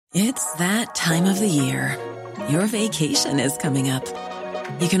It's that time of the year. Your vacation is coming up.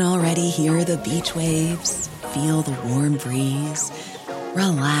 You can already hear the beach waves, feel the warm breeze,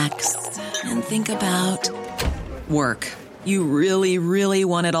 relax, and think about work. You really, really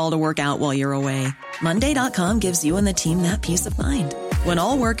want it all to work out while you're away. Monday.com gives you and the team that peace of mind. When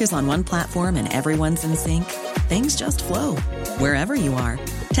all work is on one platform and everyone's in sync, things just flow. Wherever you are,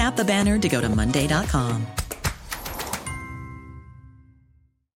 tap the banner to go to Monday.com.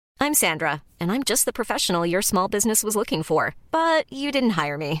 I'm Sandra, and I'm just the professional your small business was looking for. But you didn't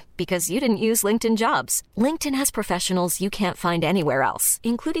hire me because you didn't use LinkedIn Jobs. LinkedIn has professionals you can't find anywhere else,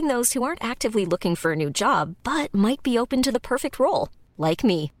 including those who aren't actively looking for a new job, but might be open to the perfect role, like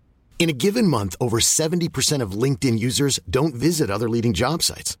me. In a given month, over 70% of LinkedIn users don't visit other leading job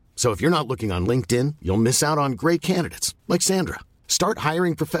sites. So if you're not looking on LinkedIn, you'll miss out on great candidates like Sandra. Start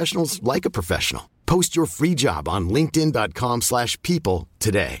hiring professionals like a professional. Post your free job on linkedin.com/people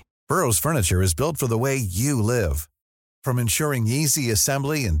today. Burrow's furniture is built for the way you live. From ensuring easy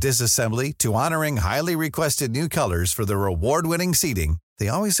assembly and disassembly to honoring highly requested new colors for their award-winning seating, they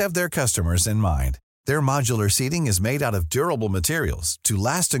always have their customers in mind. Their modular seating is made out of durable materials to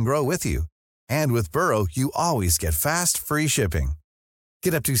last and grow with you. And with Burrow, you always get fast, free shipping.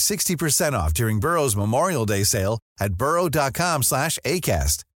 Get up to 60% off during Burrow's Memorial Day sale at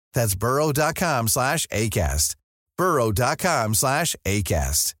burrow.com/ACAST. That's burrow.com/ACAST.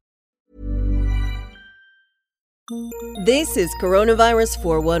 burrow.com/ACAST. This is Coronavirus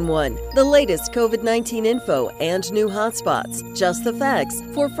 411, the latest COVID-19 info and new hotspots. Just the facts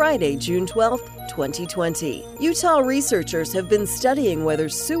for Friday, June 12th, 2020. Utah researchers have been studying whether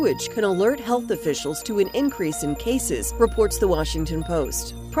sewage can alert health officials to an increase in cases, reports the Washington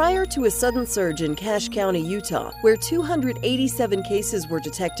Post. Prior to a sudden surge in Cache County, Utah, where 287 cases were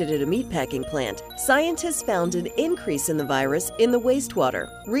detected at a meatpacking plant, scientists found an increase in the virus in the wastewater.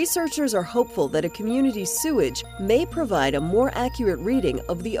 Researchers are hopeful that a community's sewage may provide a more accurate reading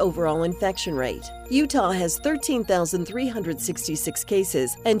of the overall infection rate. Utah has 13,366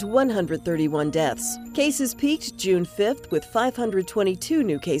 cases and 131 deaths. Cases peaked June 5th with 522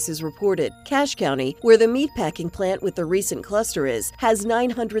 new cases reported. Cache County, where the meatpacking plant with the recent cluster is, has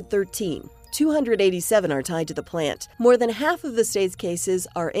 913. 287 are tied to the plant. More than half of the state's cases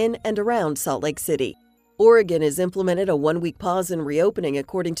are in and around Salt Lake City. Oregon has implemented a one-week pause in reopening,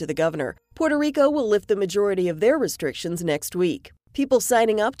 according to the governor. Puerto Rico will lift the majority of their restrictions next week. People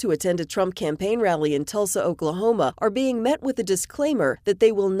signing up to attend a Trump campaign rally in Tulsa, Oklahoma, are being met with a disclaimer that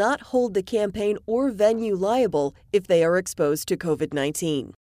they will not hold the campaign or venue liable if they are exposed to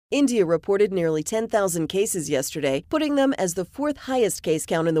COVID-19. India reported nearly 10,000 cases yesterday, putting them as the fourth highest case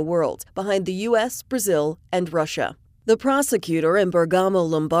count in the world, behind the U.S., Brazil, and Russia. The prosecutor in Bergamo,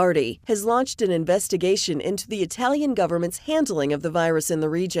 Lombardy, has launched an investigation into the Italian government's handling of the virus in the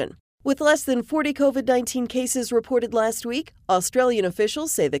region. With less than 40 COVID-19 cases reported last week, Australian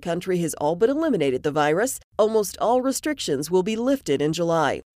officials say the country has all but eliminated the virus. Almost all restrictions will be lifted in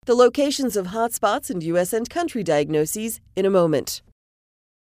July. The locations of hotspots and U.S. and country diagnoses in a moment.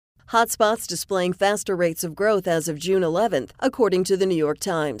 Hotspots displaying faster rates of growth as of June 11th, according to the New York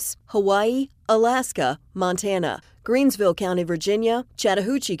Times. Hawaii, Alaska, Montana, Greensville County, Virginia,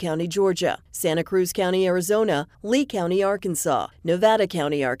 Chattahoochee County, Georgia, Santa Cruz County, Arizona, Lee County, Arkansas, Nevada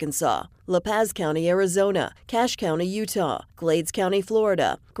County, Arkansas, La Paz County, Arizona, Cache County, Utah, Glades County,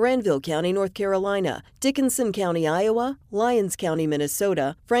 Florida, Granville County, North Carolina, Dickinson County, Iowa, Lyons County,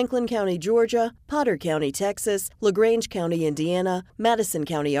 Minnesota, Franklin County, Georgia, Potter County, Texas, LaGrange County, Indiana, Madison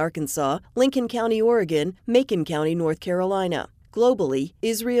County, Arkansas, Lincoln County, Oregon, Macon County, North Carolina. Globally,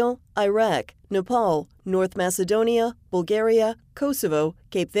 Israel, Iraq, Nepal, North Macedonia, Bulgaria, Kosovo,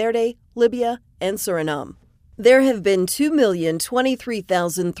 Cape Verde, Libya, and Suriname. There have been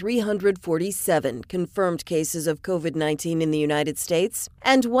 2,023,347 confirmed cases of COVID-19 in the United States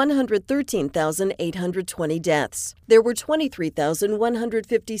and 113,820 deaths. There were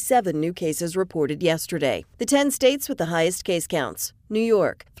 23,157 new cases reported yesterday. The 10 states with the highest case counts: New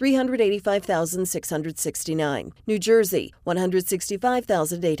York, 385,669. New Jersey,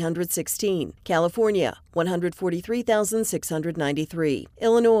 165,816. California, 143,693.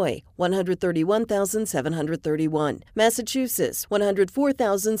 Illinois, 131,731. Massachusetts,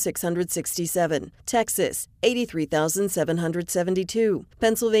 104,667. Texas, 83,772.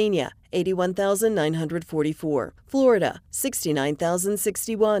 Pennsylvania, 81,944. Florida,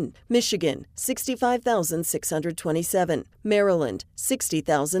 69,061. Michigan, 65,627. Maryland,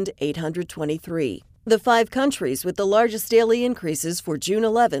 60,823. The 5 countries with the largest daily increases for June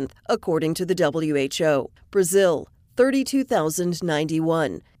 11th, according to the WHO. Brazil,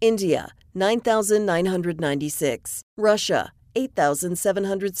 32,091. India, 9,996. Russia,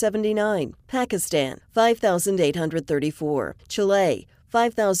 8,779. Pakistan, 5,834. Chile,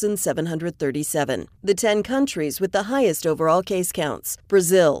 5,737. The 10 countries with the highest overall case counts: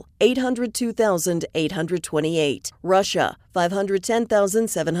 Brazil, 802,828. Russia,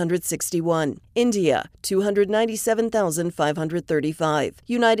 510,761. India, 297,535.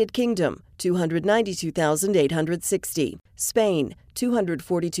 United Kingdom, 292,860. Spain,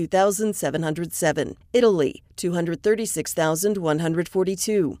 242,707. Italy,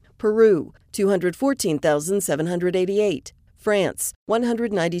 236,142. Peru, 214,788. France,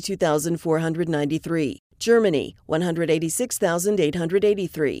 192,493. Germany,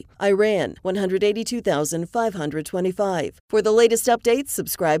 186,883. Iran, 182,525. For the latest updates,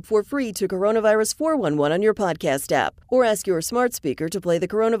 subscribe for free to Coronavirus 411 on your podcast app, or ask your smart speaker to play the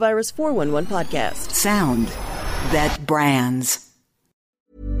Coronavirus 411 podcast. Sound that brands.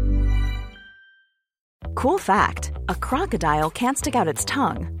 Cool fact, a crocodile can't stick out its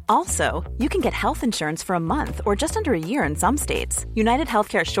tongue. Also, you can get health insurance for a month or just under a year in some states. United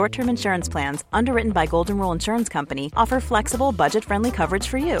Healthcare short-term insurance plans, underwritten by Golden Rule Insurance Company, offer flexible, budget-friendly coverage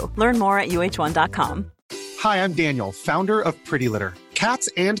for you. Learn more at UH1.com. Hi, I'm Daniel, founder of Pretty Litter. Cats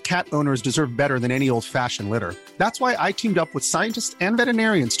and cat owners deserve better than any old-fashioned litter. That's why I teamed up with scientists and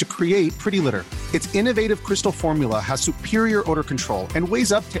veterinarians to create Pretty Litter. Its innovative crystal formula has superior odor control and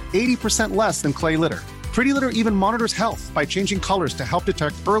weighs up to 80% less than clay litter. Pretty Litter even monitors health by changing colors to help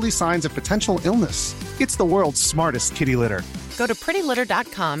detect early signs of potential illness. It's the world's smartest kitty litter. Go to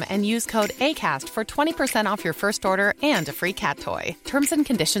prettylitter.com and use code ACAST for 20% off your first order and a free cat toy. Terms and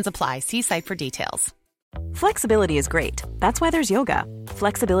conditions apply. See site for details. Flexibility is great. That's why there's yoga.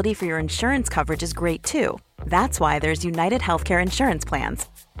 Flexibility for your insurance coverage is great too. That's why there's United Healthcare Insurance Plans.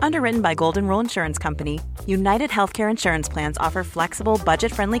 Underwritten by Golden Rule Insurance Company, United Healthcare Insurance Plans offer flexible,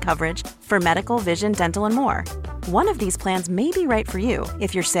 budget-friendly coverage for medical, vision, dental, and more. One of these plans may be right for you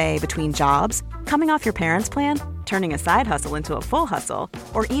if you're, say, between jobs, coming off your parents' plan, turning a side hustle into a full hustle,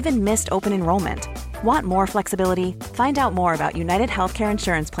 or even missed open enrollment. Want more flexibility? Find out more about United Healthcare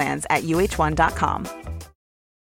Insurance Plans at UH1.com.